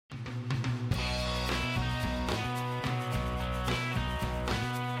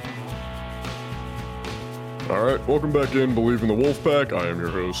All right, welcome back in Believe in the Wolfpack. I am your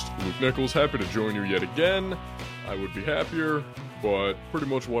host, Luke Nichols. Happy to join you yet again. I would be happier, but pretty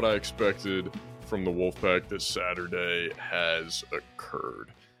much what I expected from the Wolfpack this Saturday has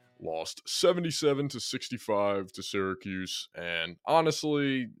occurred. Lost 77-65 to Syracuse, and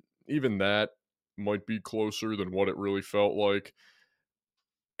honestly, even that might be closer than what it really felt like.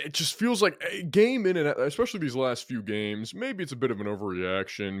 It just feels like a game in and out, especially these last few games. Maybe it's a bit of an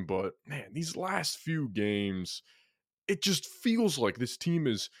overreaction, but man, these last few games, it just feels like this team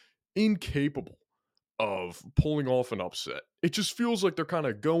is incapable of pulling off an upset. It just feels like they're kind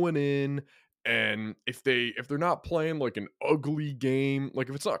of going in, and if they're not playing like an ugly game, like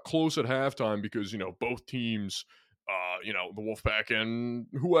if it's not close at halftime because both teams, the Wolfpack and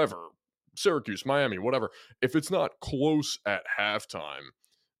whoever, Syracuse, Miami, whatever, if it's not close at halftime,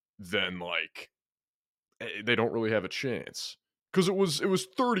 then they don't really have a chance because it was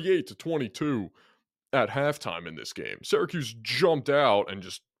 38-22 at halftime in this game. Syracuse jumped out and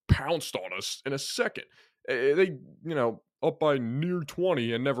just pounced on us in a second. They, up by near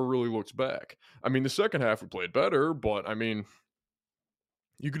 20 and never really looked back. I mean, the second half we played better, but I mean,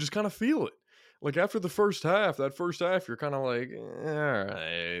 you could just kind of feel it. Like after the first half, you're kind of like, all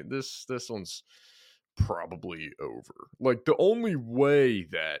right, this one's probably over. Like the only way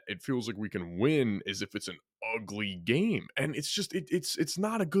that it feels like we can win is if it's an ugly game, and it's just it's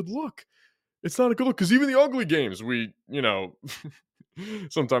not a good look. It's not a good look because even the ugly games we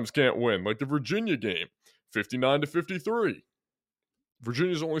sometimes can't win. Like the Virginia game, 59-53.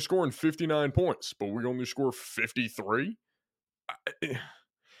 Virginia's only scoring 59 points, but we only score 53.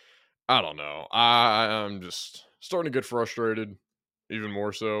 I don't know. I'm just starting to get frustrated, even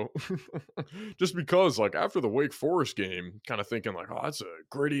more so. Just because, like, after the Wake Forest game, kind of thinking, like, oh, that's a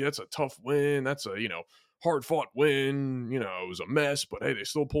gritty, that's a tough win, that's a, hard fought win. It was a mess, but hey, they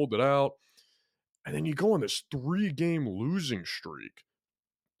still pulled it out. And then you go on this 3-game losing streak.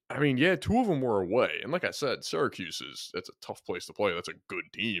 I mean, yeah, 2 of them were away. And like I said, Syracuse that's a tough place to play. That's a good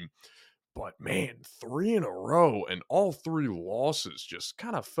team. But man, 3 in a row and all 3 losses just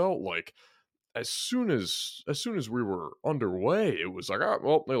kind of felt like as soon as we were underway, it was like, all right,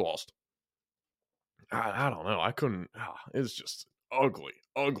 well, they lost. I don't know. I couldn't. It's just ugly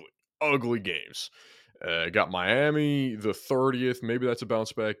games. Got Miami the 30th. Maybe that's a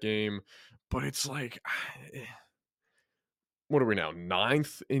bounce back game. But it's like, what are we now?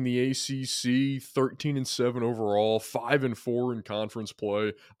 9th in the ACC, 13-7 overall, 5-4 in conference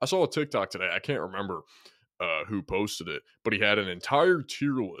play. I saw a TikTok today. I can't remember who posted it, but he had an entire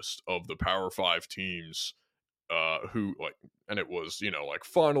tier list of the Power 5 teams who and it was,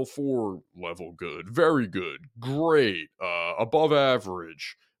 Final Four level good, very good, great, above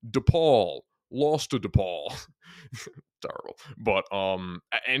average, DePaul, lost to DePaul. Terrible. But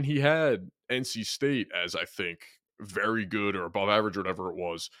and he had NC State as, I think, very good or above average or whatever it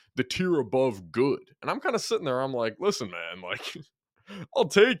was, the tier above good. And I'm kind of sitting there, I'm like, listen, man, like I'll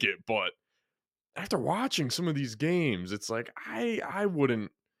take it, but after watching some of these games, it's like I wouldn't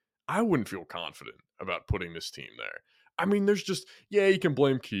feel confident about putting this team there. I mean, there's just, yeah, you can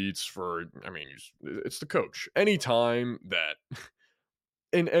blame Keats for, I mean, it's the coach. Anytime that,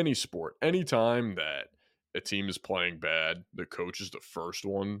 in any sport, anytime that a team is playing bad, the coach is the first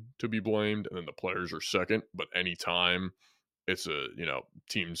one to be blamed, and then the players are second. But anytime it's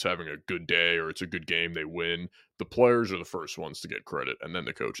team's having a good day or it's a good game, they win, the players are the first ones to get credit, and then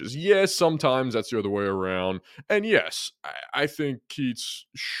the coaches. Yes, sometimes that's the other way around. And yes, I think Keats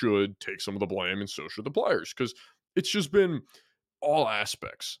should take some of the blame, and so should the players, because it's just been, all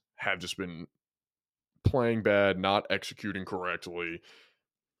aspects have just been playing bad, not executing correctly.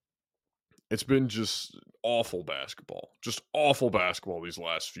 It's been just awful basketball these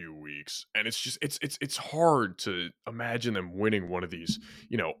last few weeks. And it's just, it's hard to imagine them winning one of these,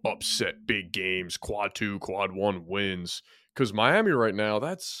 upset big games, quad 2, quad 1 wins. Because Miami right now,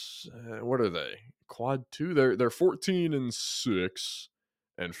 that's, what are they? Quad 2? They're 14-6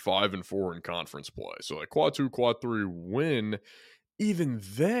 and 5-4 in conference play. So like quad 2, quad 3 win. Even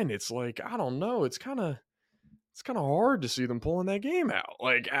then, it's like, I don't know. It's kind of hard to see them pulling that game out.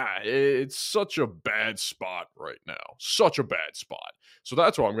 Like, it's such a bad spot right now. Such a bad spot. So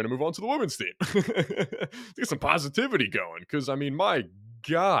that's why I'm going to move on to the women's team. Get some positivity going. Because, I mean, my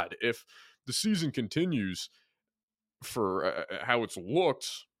God, if the season continues for how it's looked,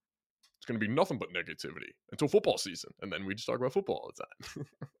 it's going to be nothing but negativity until football season. And then we just talk about football all the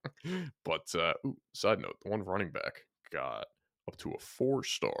time. But, side note, the one running back got up to a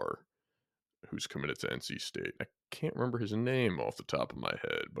 4-star who's committed to NC State. I can't remember his name off the top of my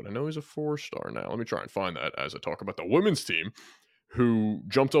head, but I know he's a 4-star now. Let me try and find that as I talk about the women's team, who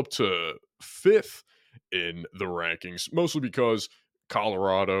jumped up to 5th in the rankings, mostly because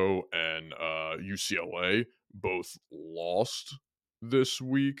Colorado and UCLA both lost this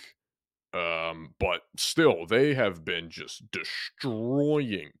week. But still, they have been just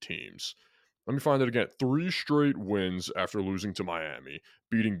destroying teams. Let me find it again. 3 straight wins after losing to Miami,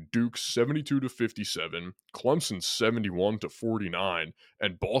 beating Duke 72 to 57, Clemson 71 to 49,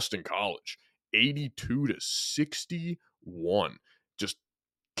 and Boston College 82 to 61. Just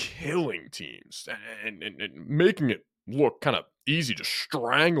killing teams and making it look kind of easy, just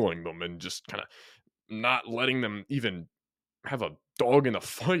strangling them and just kind of not letting them even have a dog in the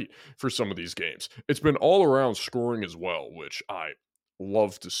fight for some of these games. It's been all around scoring as well, which I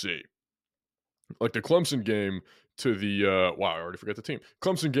love to see. Like the Clemson game to the wow, I already forgot the team.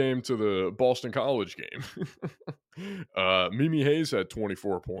 Clemson game to the Boston College game. Mimi Hayes had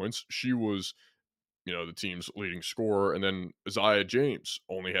 24 points. She was, the team's leading scorer, and then Isaiah James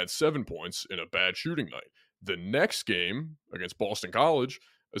only had 7 points in a bad shooting night. The next game against Boston College,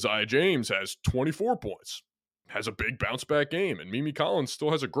 Isaiah James has 24 points, has a big bounce back game, and Mimi Collins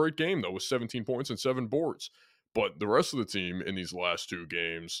still has a great game though with 17 points and 7 boards. But the rest of the team in these last 2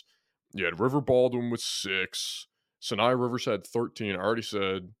 games, you had River Baldwin with 6, Sinai Rivers had 13. I already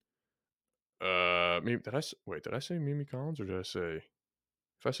said. Did I say Mimi Collins or did I say?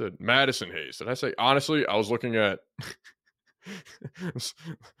 If I said Madison Hayes, did I say? Honestly, I was looking at.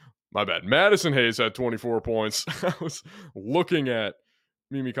 My bad. Madison Hayes had 24 points. I was looking at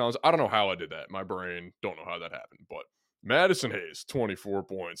Mimi Collins. I don't know how I did that. My brain don't know how that happened. But Madison Hayes, 24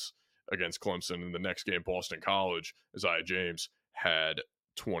 points against Clemson. In the next game, Boston College, Isaiah James had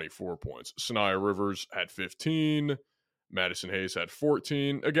 24 points. Sinai Rivers had 15. Madison Hayes had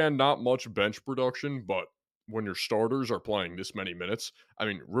 14. Again, not much bench production, but when your starters are playing this many minutes, I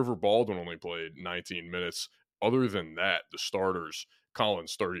mean, River Baldwin only played 19 minutes. Other than that, the starters,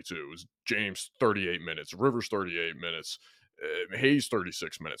 Collins 32, James 38 minutes, Rivers 38 minutes, Hayes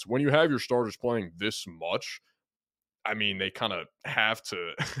 36 minutes. When you have your starters playing this much, I mean, they kind of have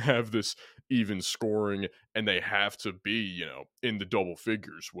to have this even scoring, and they have to be, in the double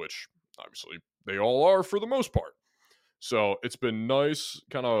figures, which obviously they all are for the most part. So it's been nice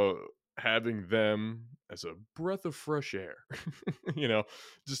kind of having them as a breath of fresh air.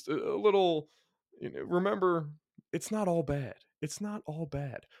 Just a little, remember, it's not all bad. It's not all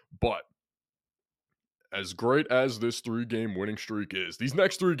bad. But as great as this 3-game winning streak is, these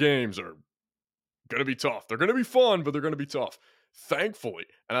next 3 games are going to be tough. They're going to be fun, but they're going to be tough. Thankfully,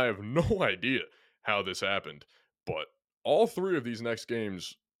 and I have no idea how this happened, but all 3 of these next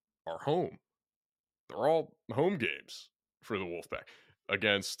games are home. They're all home games for the Wolfpack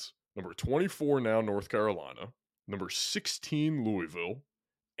against number 24 now North Carolina, number 16 Louisville,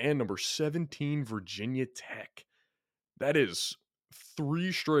 and number 17 Virginia Tech. That is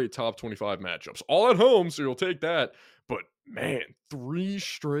 3 straight top 25 matchups, all at home, so you'll take that. But man, 3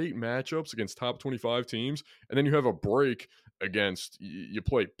 straight matchups against top 25 teams, and then you have a break against, you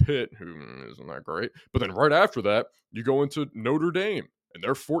play Pitt, who isn't that great, but then right after that, you go into Notre Dame, and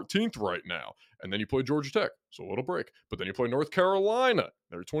they're 14th right now. And then you play Georgia Tech, so a little break. But then you play North Carolina,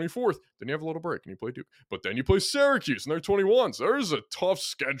 they're 24th. Then you have a little break, and you play Duke. But then you play Syracuse, and they're 21. So there's a tough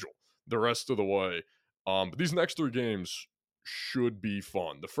schedule the rest of the way. But these next 3 games should be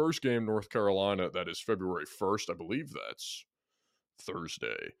fun. The first game, North Carolina, that is February 1st. I believe that's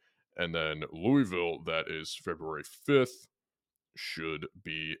Thursday. And then Louisville, that is February 5th, should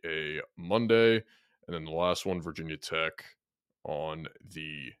be a Monday. And then the last one, Virginia Tech, on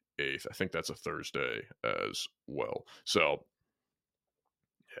the 8th. I think that's a Thursday as well. So,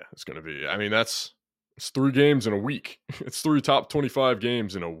 yeah, it's going to be, I mean, it's 3 games in a week. It's 3 top 25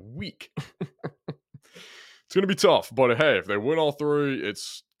 games in a week. It's going to be tough, but hey, if they win all 3,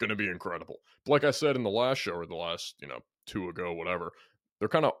 it's going to be incredible. But like I said in the last show, or the last, 2 ago, whatever, they're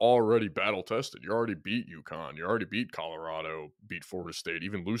kind of already battle tested. You already beat UConn. You already beat Colorado, beat Florida State,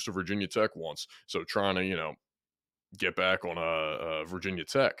 even lose to Virginia Tech once. So trying to, get back on Virginia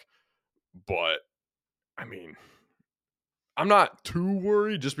Tech. But, I mean, I'm not too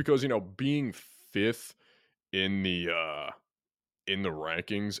worried just because, being 5th in the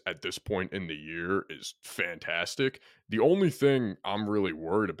rankings at this point in the year is fantastic. The only thing I'm really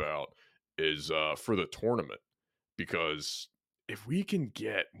worried about is for the tournament, because if we can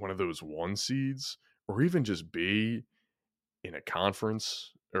get one of those 1 seeds, or even just be in a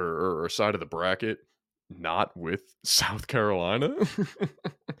conference or side of the bracket not with South Carolina,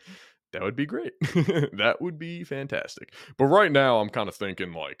 that would be great. That would be fantastic. But right now, I'm kind of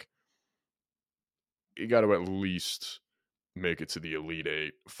thinking like, you got to at least make it to the Elite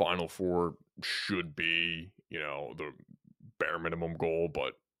 8. Final 4 should be, the bare minimum goal,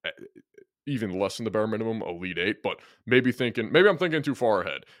 but even less than the bare minimum, Elite Eight, but maybe I'm thinking too far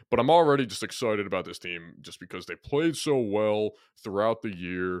ahead. But I'm already just excited about this team just because they played so well throughout the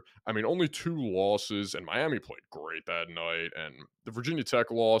year. I mean, only 2 losses, and Miami played great that night. And the Virginia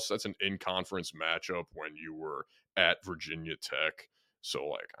Tech loss, that's an in-conference matchup when you were at Virginia Tech. So,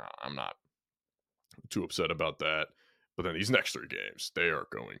 like, I'm not too upset about that. But then these next 3 games, they are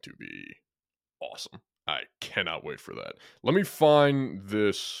going to be awesome. I cannot wait for that. Let me find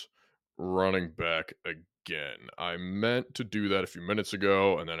this running back again. I meant to do that a few minutes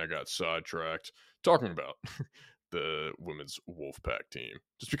ago, and then I got sidetracked talking about the women's Wolfpack team.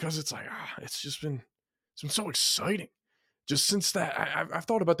 Just because it's like, it's been so exciting. Just since that, I've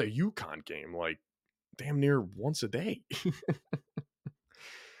thought about the UConn game like damn near once a day.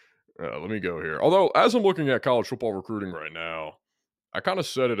 Let me go here. Although, as I'm looking at college football recruiting right now, I kind of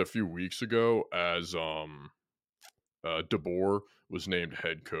said it a few weeks ago as DeBoer was named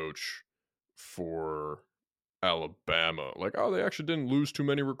head coach for Alabama. Like, oh, they actually didn't lose too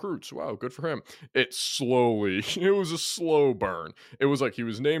many recruits. Wow, good for him. It was a slow burn. It was like he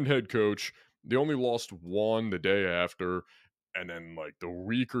was named head coach. They only lost 1 the day after. And then, like, the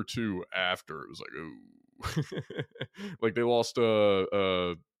week or 2 after, it was like, ooh. Like, they lost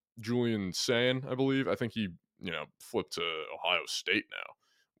Julian San, I believe. I think he, flipped to Ohio State now,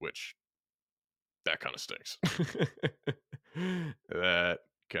 which that kind of stinks. That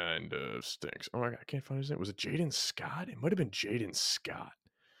kind of stinks. Oh my God, I can't find his name. Was it Jaden Scott? It might have been Jaden Scott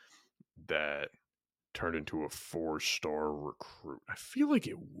that turned into a 4-star recruit. I feel like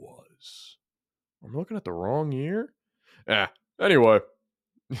it was. I'm looking at the wrong year. Anyway,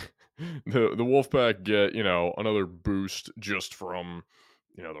 the Wolfpack get, another boost just from,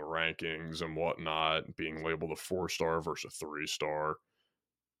 the rankings and whatnot, being labeled a 4-star versus a 3-star.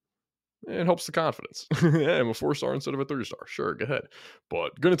 It helps the confidence. Yeah, I'm a 4-star instead of a 3-star. Sure, go ahead.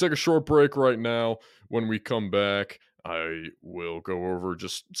 But going to take a short break right now. When we come back, I will go over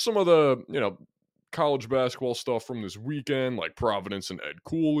just some of the, college basketball stuff from this weekend, like Providence and Ed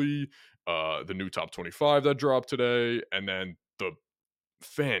Cooley, the new top 25 that dropped today, and then the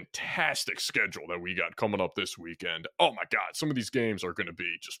fantastic schedule that we got coming up this weekend. Oh my God, some of these games are going to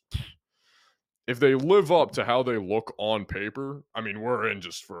be just, if they live up to how they look on paper, I mean, we're in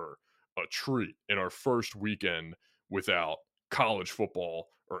just for a treat in our first weekend without college football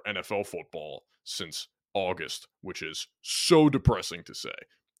or NFL football since August, which is so depressing to say.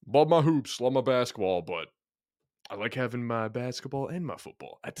 Love my hoops, love my basketball, but I like having my basketball and my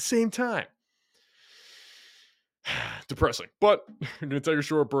football at the same time. Depressing. But we're going to take a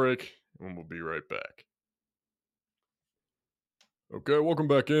short break and we'll be right back. Okay, welcome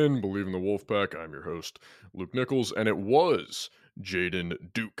back in. Believe in the Wolfpack. I'm your host, Luke Nichols, and it was Jaden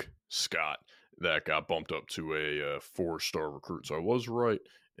Duke Scott that got bumped up to a 4-star recruit. So I was right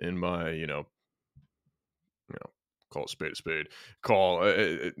in my, call it spade, call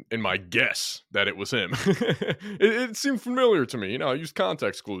in my guess that it was him. it seemed familiar to me. I used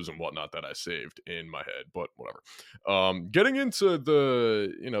context clues and whatnot that I saved in my head, but whatever. Getting into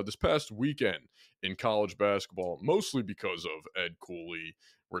the, this past weekend in college basketball, mostly because of Ed Cooley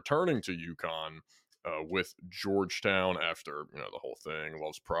returning to UConn with Georgetown after, the whole thing,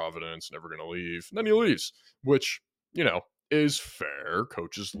 loves Providence, never going to leave. And then he leaves, which, is fair.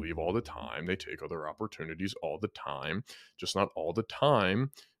 Coaches leave all the time. They take other opportunities all the time. Just not all the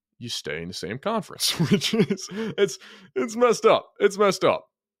time you stay in the same conference, which is it's messed up. It's messed up.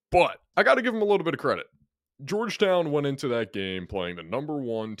 But I got to give them a little bit of credit. Georgetown went into that game playing the number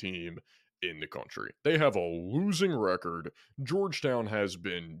 1 team in the country. They have a losing record. Georgetown has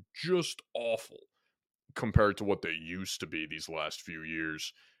been just awful compared to what they used to be these last few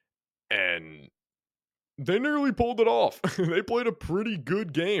years. And they nearly pulled it off. They played a pretty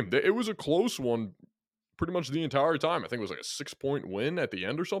good game. It was a close one pretty much the entire time. I think it was like a 6-point win at the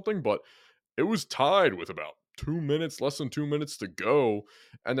end or something, but it was tied with about less than 2 minutes to go.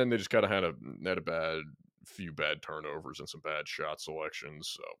 And then they just kind of had a few bad turnovers and some bad shot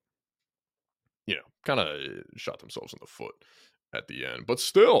selections. So, kind of shot themselves in the foot at the end. But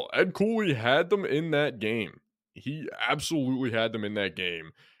still, Ed Cooley had them in that game. He absolutely had them in that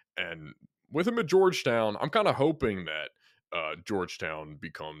game. And with him at Georgetown, I'm kind of hoping that Georgetown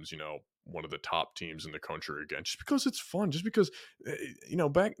becomes, one of the top teams in the country again, just because it's fun, just because,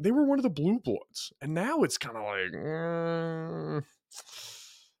 back they were one of the blue bloods, and now it's kind of like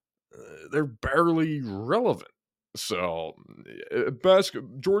they're barely relevant. So,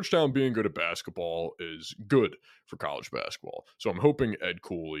 Georgetown being good at basketball is good for college basketball. So I'm hoping Ed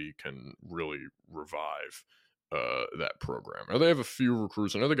Cooley can really revive that program. Now, they have a few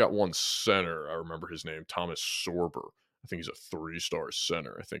recruits. I know they got one center. I remember his name, Thomas Sorber, I think he's a 3-star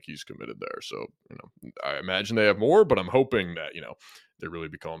center. I think he's committed there. So, I imagine they have more, but I'm hoping that, they really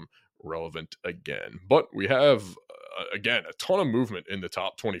become relevant again. But we have, again, a ton of movement in the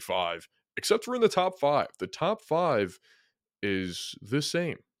top 25, except for in the top 5. The top 5 is the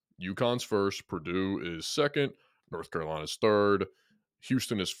same. UConn's first, Purdue is second, North Carolina's third,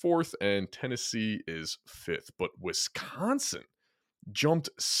 Houston is fourth, and Tennessee is fifth. But Wisconsin jumped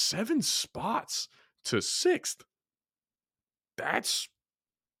 7 spots to sixth. That's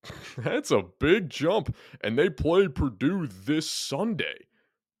that's a big jump, and they play Purdue this Sunday.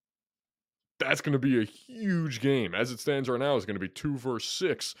 That's going to be a huge game. As it stands right now, it's going to be 2 versus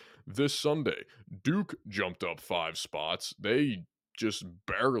 6 this Sunday. Duke jumped up 5 spots. They just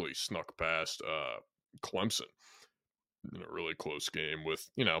barely snuck past Clemson in a really close game with,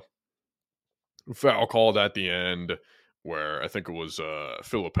 foul called at the end where I think it was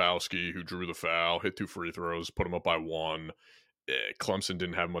Filipowski who drew the foul, hit 2 free throws, put him up by 1. Clemson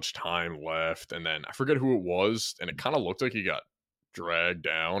didn't have much time left, and then I forget who it was, and it kind of looked like he got dragged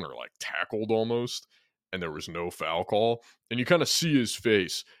down or like tackled almost, and there was no foul call. And you kind of see his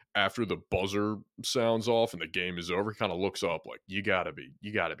face after the buzzer sounds off and the game is over. He kind of looks up like, you gotta be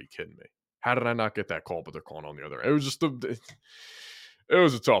kidding me. How did I not get that call? But they're calling on the other. It was just it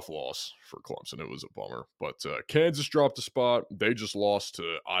was a tough loss for Clemson. It was a bummer. But Kansas dropped a spot. They just lost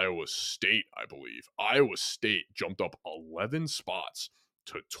to Iowa State, I believe. Iowa State jumped up 11 spots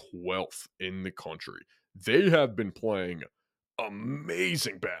to 12th in the country. They have been playing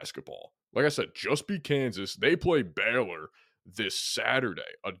amazing basketball. Like I said, just beat Kansas. They play Baylor this Saturday.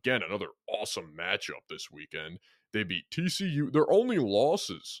 Again, another awesome matchup this weekend. They beat TCU. Their only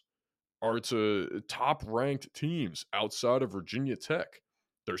losses are to top-ranked teams outside of Virginia Tech.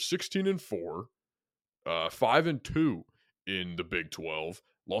 They're 16-4, 5-2 in the Big 12.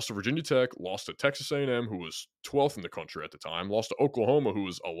 Lost to Virginia Tech, lost to Texas A&M, who was 12th in the country at the time, lost to Oklahoma, who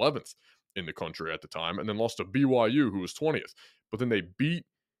was 11th in the country at the time, and then lost to BYU, who was 20th. But then they beat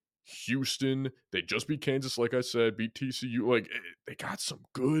Houston. They just beat Kansas, like I said, beat TCU. Like, they got some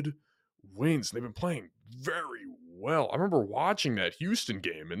good wins. They've been playing very well. I remember watching that Houston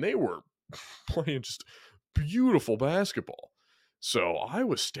game, and they were playing just beautiful basketball. So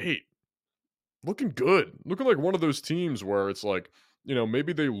Iowa State looking good, looking like one of those teams where it's like,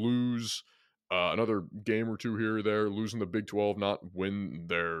 maybe they lose another game or two here or there, losing the Big 12, not win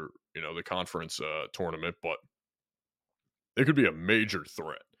their, the conference tournament, but it could be a major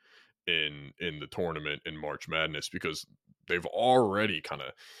threat in the tournament in March Madness because they've already kind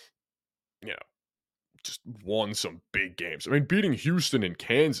of, just won some big games. I mean, beating Houston and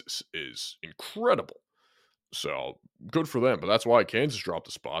Kansas is incredible. So good for them. But that's why Kansas dropped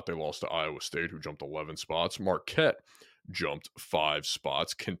a spot. They lost to Iowa State, who jumped 11 spots. Marquette jumped 5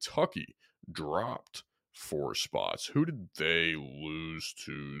 spots. Kentucky dropped 4 spots. Who did they lose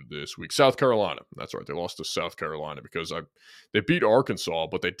to this week? South Carolina. That's right. They lost to South Carolina because they beat Arkansas,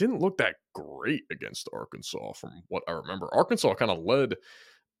 but they didn't look that great against Arkansas from what I remember. Arkansas kind of led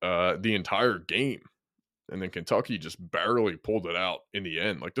the entire game. And then Kentucky just barely pulled it out in the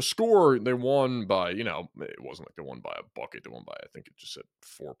end. Like the score, they won by, it wasn't like they won by a bucket. They won by, I think it just said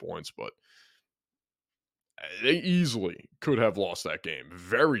 4 points, but they easily could have lost that game.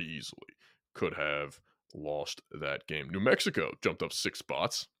 Very easily could have lost that game. New Mexico jumped up 6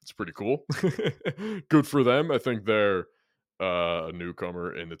 spots. It's pretty cool. Good for them. I think they're a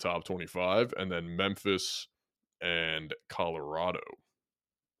newcomer in the top 25. And then Memphis and Colorado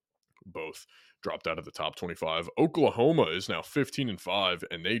both dropped out of the top 25. Oklahoma is now 15-5,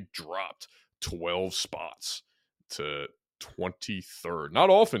 and they dropped 12 spots to 23rd. Not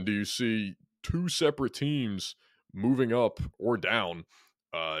often do you see 2 separate teams moving up or down,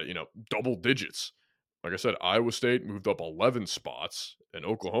 double digits. Like I said, Iowa State moved up 11 spots, and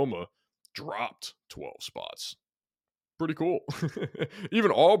Oklahoma dropped 12 spots. Pretty cool.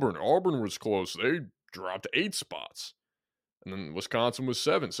 Even Auburn was close. They dropped 8 spots. And then Wisconsin was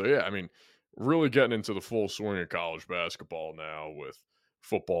 7. So, yeah, I mean, really getting into the full swing of college basketball now with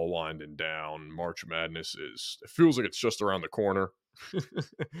football winding down. March Madness it feels like it's just around the corner.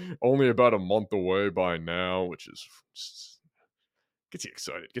 Only about a month away by now, which is just gets you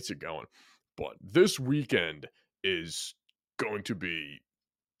excited, gets you going. But this weekend is going to be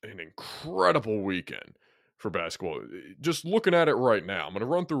an incredible weekend for basketball. Just looking at it right now, I'm going to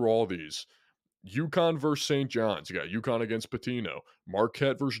run through all these. UConn versus St. John's. You got UConn against Patino.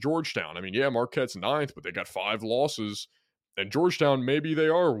 Marquette versus Georgetown. I mean, yeah, Marquette's 9th, but they got 5 losses. And Georgetown, maybe they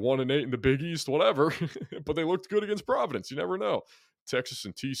are 1-8 in the Big East, whatever. But they looked good against Providence. You never know. Texas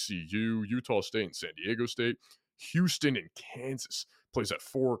and TCU, Utah State and San Diego State, Houston and Kansas plays at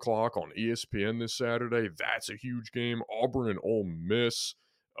 4 o'clock on ESPN this Saturday. That's a huge game. Auburn and Ole Miss.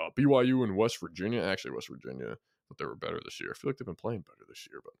 BYU and West Virginia. Actually, West Virginia, but they were better this year. I feel like they've been playing better this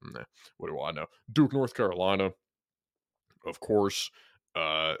year, but nah, what do I know? Duke, North Carolina, of course.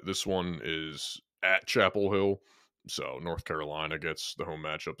 This one is at Chapel Hill, so North Carolina gets the home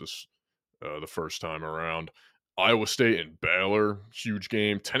matchup this the first time around. Iowa State and Baylor, huge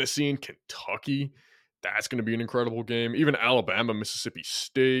game. Tennessee and Kentucky, that's going to be an incredible game. Even Alabama, Mississippi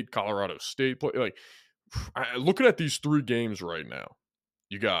State, Colorado State play. Like, looking at these 3 games right now,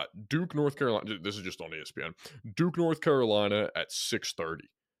 you got Duke, North Carolina. This is just on ESPN. Duke, North Carolina at 6:30,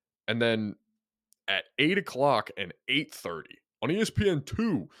 and then at 8 o'clock and 8:30 on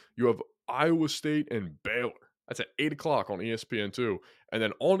ESPN2, you have Iowa State and Baylor. That's at 8 o'clock on ESPN2. And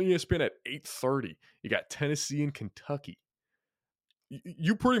then on ESPN at 8:30, you got Tennessee and Kentucky.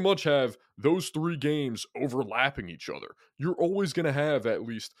 You pretty much have those 3 games overlapping each other. You're always going to have at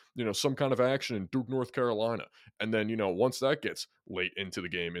least, some kind of action in Duke, North Carolina. And then, once that gets late into the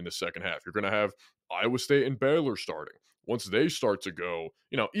game in the second half, you're going to have Iowa State and Baylor starting. Once they start to go,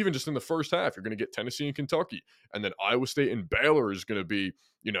 even just in the first half, you're going to get Tennessee and Kentucky. And then Iowa State and Baylor is going to be,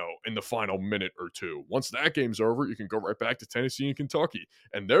 in the final minute or two. Once that game's over, you can go right back to Tennessee and Kentucky.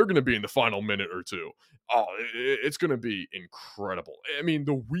 And they're going to be in the final minute or two. Oh, it's going to be incredible. I mean,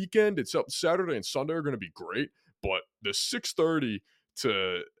 the weekend itself, Saturday and Sunday are going to be great. But the 6:30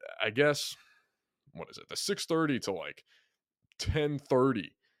 to, I guess, what is it? The 6:30 to like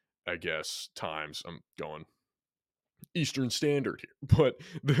 10:30, I guess, times. I'm going Eastern Standard here, but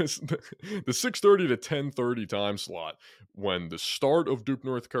the 6:30 to 10:30 time slot when the start of Duke,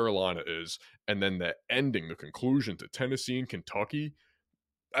 North Carolina is, and then the ending, the conclusion to Tennessee and Kentucky,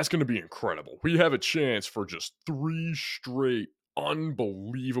 that's going to be incredible. We have a chance for just 3 straight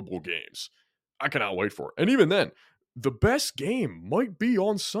unbelievable games. I cannot wait for it. And even then, the best game might be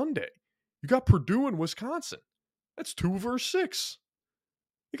on Sunday. You got Purdue and Wisconsin. That's 2 versus 6.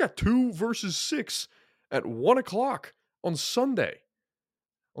 You got 2 versus 6 at 1 o'clock on Sunday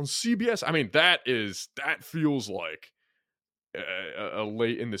on CBS. I mean, that feels like a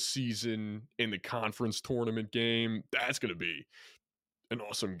late in the season in the conference tournament game. That's going to be an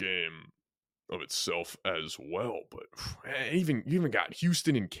awesome game of itself as well. But you even got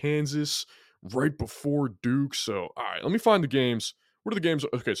Houston and Kansas right before Duke. So, all right, let me find the games. What are the games?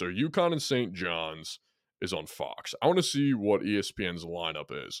 Okay, so UConn and St. John's is on Fox. I want to see what ESPN's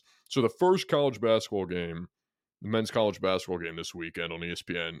lineup is. So the first college basketball game, the men's college basketball game this weekend on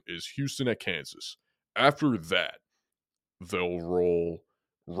ESPN is Houston at Kansas. After that, they'll roll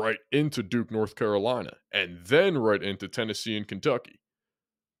right into Duke, North Carolina, and then right into Tennessee and Kentucky.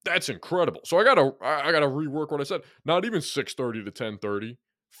 That's incredible. So I gotta rework what I said. Not even 6:30 to 10:30,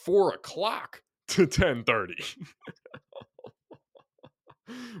 4 o'clock to 10:30.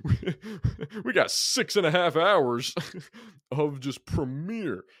 We got 6.5 hours of just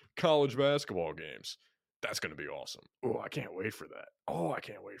premier college basketball games. That's going to be awesome. Oh, I can't wait for that.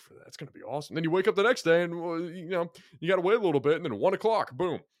 It's going to be awesome. Then you wake up the next day and, you got to wait a little bit. And then 1 o'clock,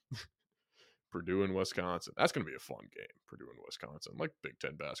 boom. Purdue and Wisconsin. That's going to be a fun game. Purdue and Wisconsin. I like Big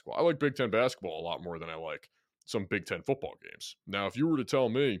Ten basketball. I like Big Ten basketball a lot more than I like some Big Ten football games. Now, if you were to tell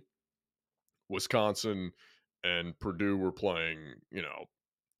me Wisconsin and Purdue were playing,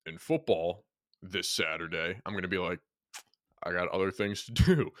 in football this Saturday, I'm going to be like, I got other things to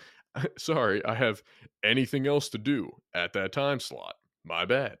do. Sorry, I have anything else to do at that time slot. My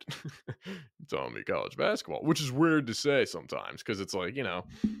bad. It's only college basketball, which is weird to say sometimes because it's like,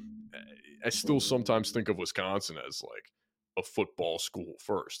 I still sometimes think of Wisconsin as like a football school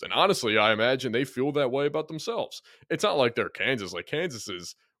first. And honestly, I imagine they feel that way about themselves. It's not like they're Kansas. Like Kansas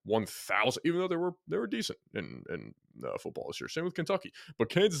is 1,000, even though they were decent in football this year. Same with Kentucky. But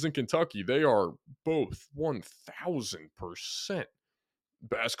Kansas and Kentucky, they are both 1,000%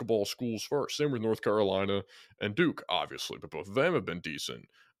 basketball schools first. Same with North Carolina and Duke, obviously. But both of them have been decent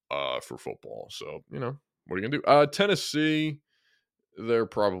for football. So, what are you going to do? Tennessee, they're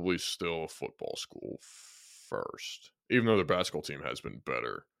probably still a football school first, even though their basketball team has been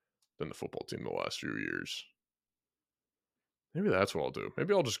better than the football team the last few years. Maybe that's what I'll do.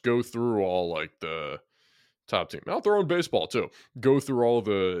 Maybe I'll just go through all like the top team. I'll throw in baseball too. Go through all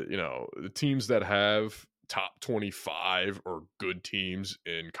the, the teams that have top 25 or good teams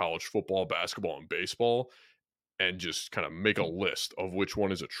in college football, basketball, and baseball, and just kind of make a list of which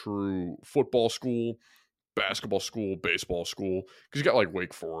one is a true football school, basketball school, baseball school, because you got like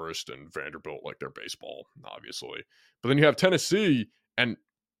Wake Forest and Vanderbilt, like their baseball, obviously. But then you have Tennessee and,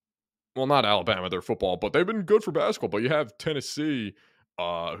 well, not Alabama, they're football, but they've been good for basketball. But you have Tennessee,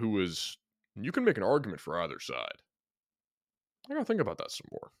 who is You can make an argument for either side. I gotta think about that some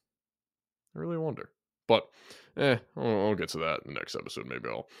more. I really wonder. But, I'll get to that in the next episode. Maybe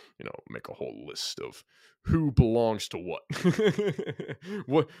I'll, make a whole list of who belongs to what.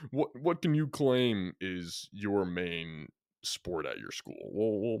 What can you claim is your main sport at your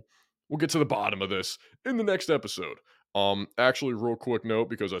school? We'll get to the bottom of this in the next episode. Actually, real quick note,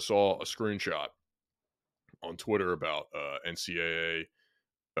 because I saw a screenshot on Twitter about NCAA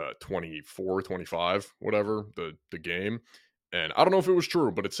 24, 25, whatever, the game. And I don't know if it was true,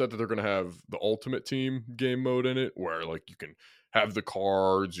 but it said that they're going to have the Ultimate Team game mode in it, where like you can have the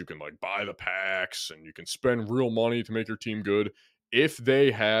cards, you can like buy the packs, and you can spend real money to make your team good. If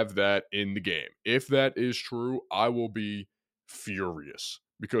they have that in the game, if that is true, I will be furious,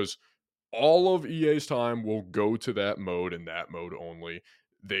 because all of EA's time will go to that mode and that mode only.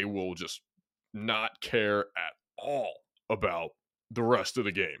 They will just not care at all about the rest of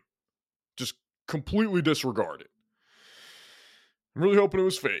the game. Just completely disregard it. I'm really hoping it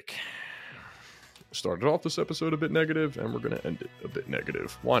was fake. Started off this episode a bit negative, and we're going to end it a bit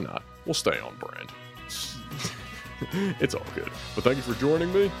negative. Why not? We'll stay on brand. It's all good. But thank you for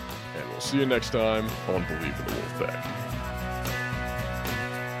joining me, and we'll see you next time on Believe in the Wolfpack.